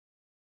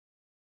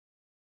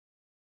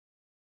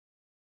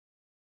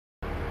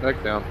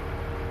Back down.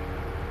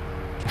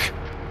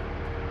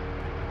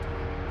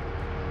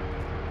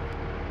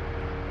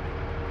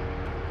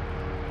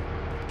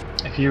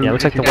 Yeah, it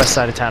looks like the west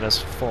side of town is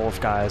full of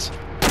guys.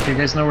 If you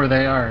guys know where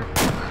they are,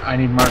 I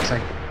need marks.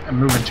 I'm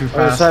moving too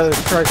Other fast. side of the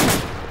striker.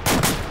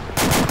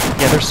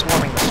 Yeah, they're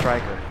swarming the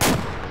striker.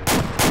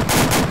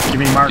 Give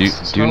me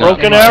marks. Do not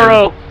Broken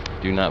arrow!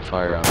 Do not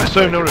fire on I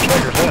still don't know where the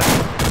striker's at.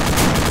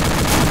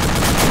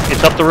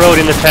 It's up the road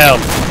in the town.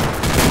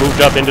 It moved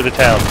up into the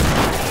town.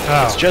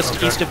 Oh, It's just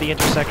okay. east of the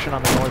intersection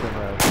on the northern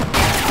road.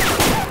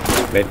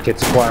 Med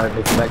kits acquired.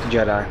 Moving back to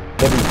Jedi.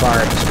 Heavy fire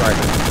at the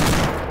striker.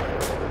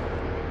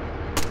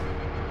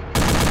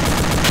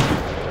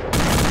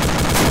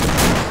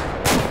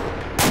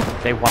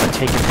 They want to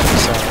take it for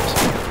themselves.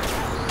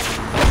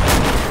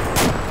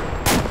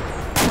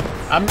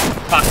 I'm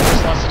fuck.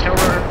 Just lost the tail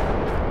rotor.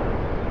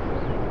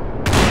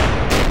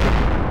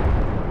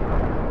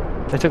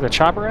 They took the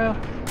chopper out?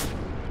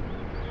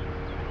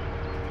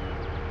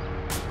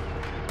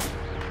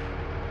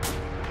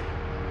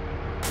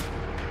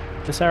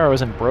 This arrow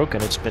isn't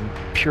broken, it's been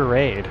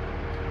pureed.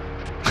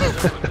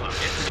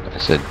 I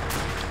said,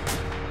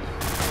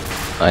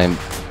 I am.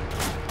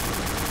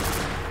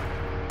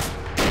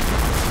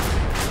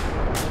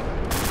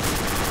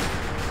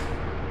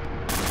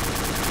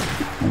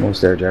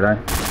 Almost there, Jedi.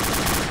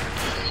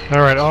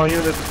 Alright, all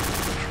units,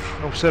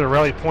 we'll set a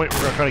rally point.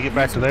 We're going to try to get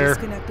back to there.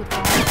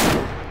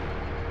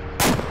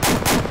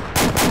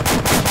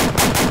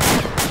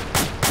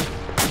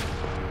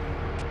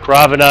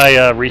 Grav and I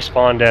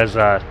respawned as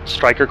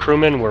Striker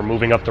crewmen. We're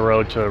moving up the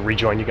road to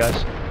rejoin you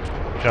guys.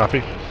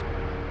 Copy.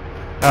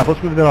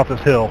 Let's move them off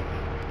this hill.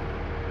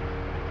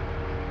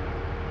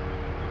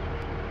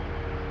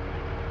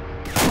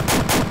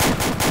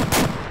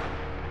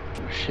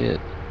 Shit.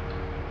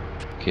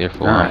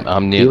 Careful, Alright,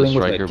 I'm near the dealing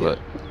with striker, that but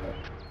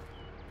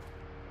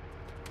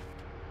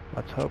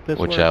Let's hope this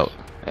watch works. out.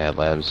 Ad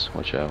labs,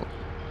 watch out.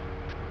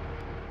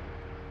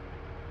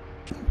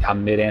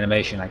 I'm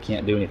mid-animation. I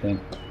can't do anything.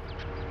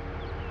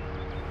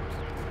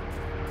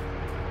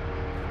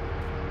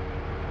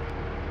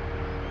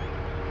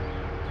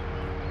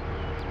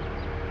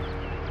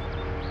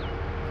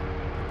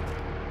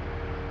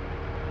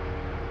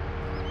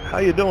 How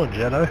you doing,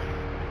 Jedi?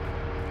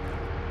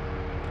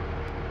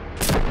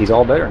 He's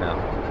all better now.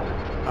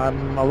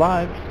 I'm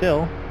alive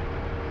still.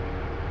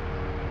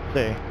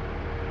 See.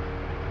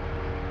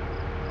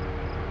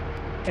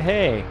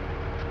 Hey,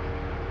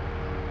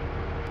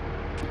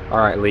 All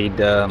right, lead.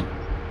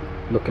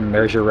 Looking,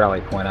 there's your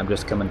rally point. I'm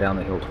just coming down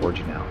the hill towards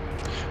you now.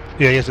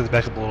 Yeah, he has to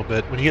back up a little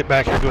bit. When you get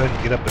back here, go ahead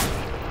and get up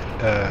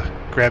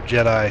and grab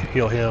Jedi,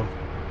 heal him.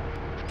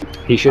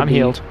 He should I'm be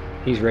healed.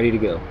 He's ready to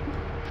go.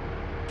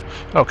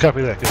 Oh,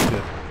 copy that. Good,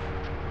 good.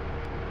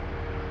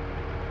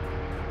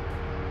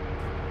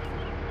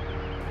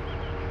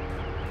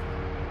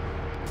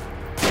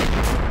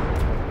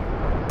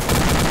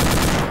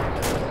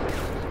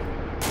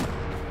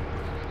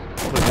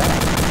 What was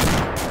that?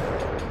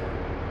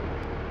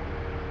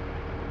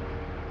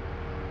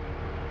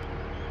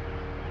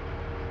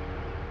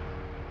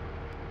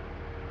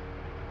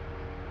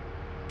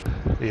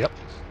 Yep.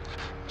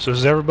 So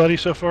is everybody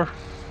so far?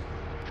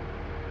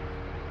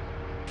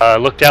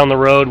 Look down the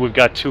road. We've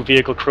got 2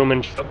 vehicle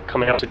crewmen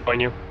coming out to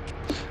join you.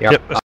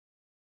 Yep. I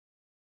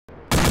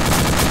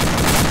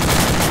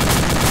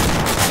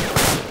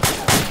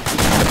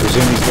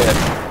presume he's dead.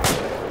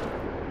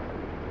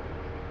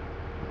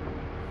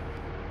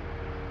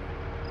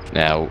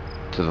 Now,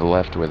 to the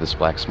left where this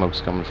black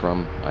smoke's coming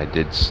from, I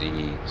did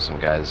see some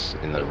guys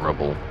in the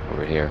rubble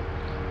over here.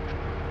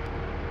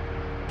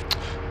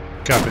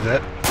 Copy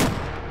that.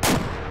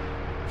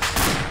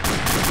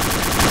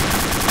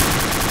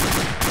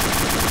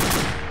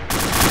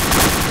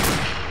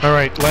 All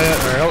right,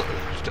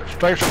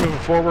 Strikers start moving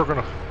forward. We're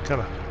gonna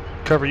kind of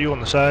cover you on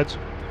the sides.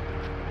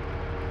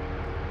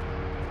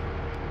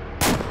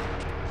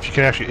 If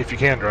you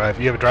can drive.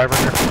 You have a driver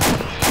in there?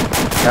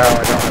 No, I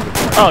don't have a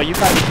driver. oh, you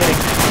gotta be kidding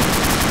me.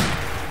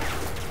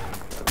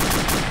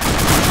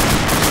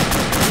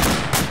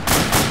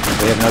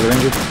 We have another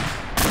injured.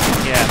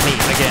 Yeah, me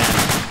again.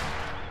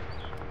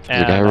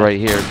 There's a guy right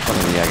here in front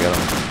of me, I got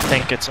him. I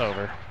think it's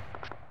over.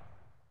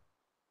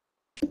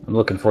 I'm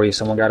looking for you.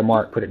 Someone got a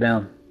mark. Put it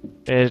down.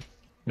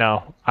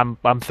 No, I'm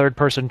third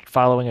person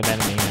following an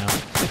enemy now.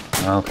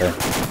 Okay.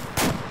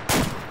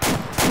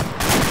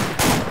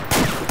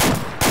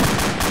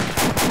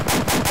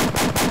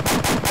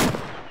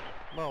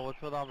 Well, what's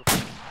with all the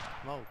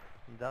smoke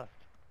and dust?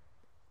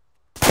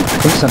 I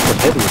think something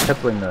heavy is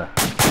peppering the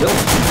hill.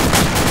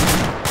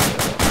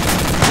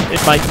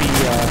 It might be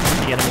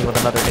the enemy with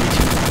another AT.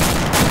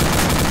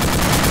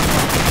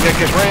 Yeah,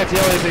 gets right at the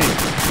LAV.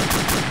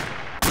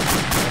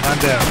 And I'm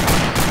down.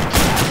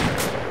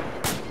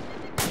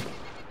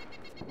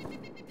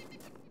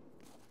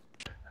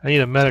 I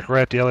need a medic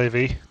right at the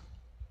LAV.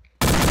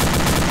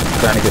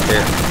 Trying to get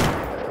there.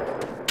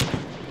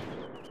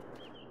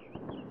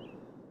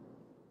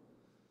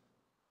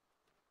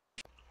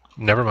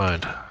 Never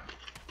mind.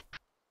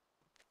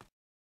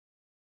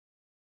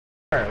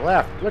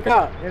 Left. Look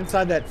out.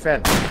 Inside that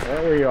fence.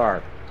 Right where you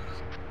are.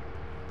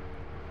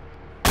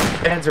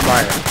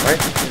 Panzermeier.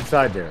 Right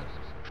inside there.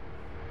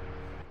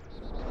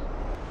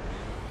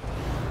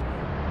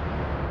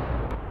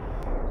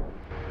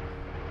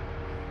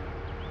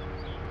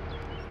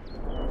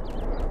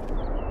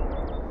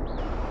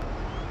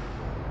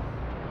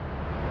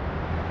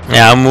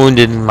 Yeah, I'm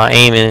wounded and my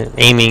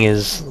aiming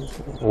is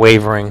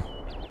wavering.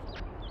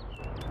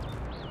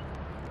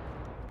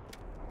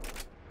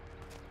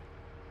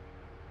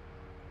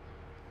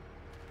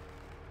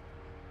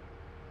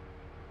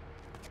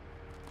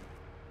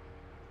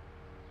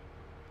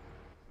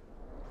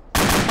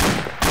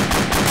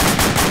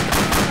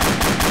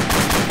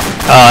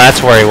 Oh,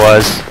 that's where he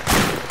was.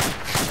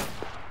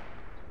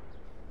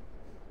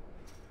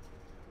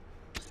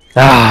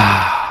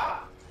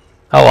 Ah.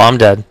 Oh, well, I'm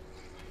dead.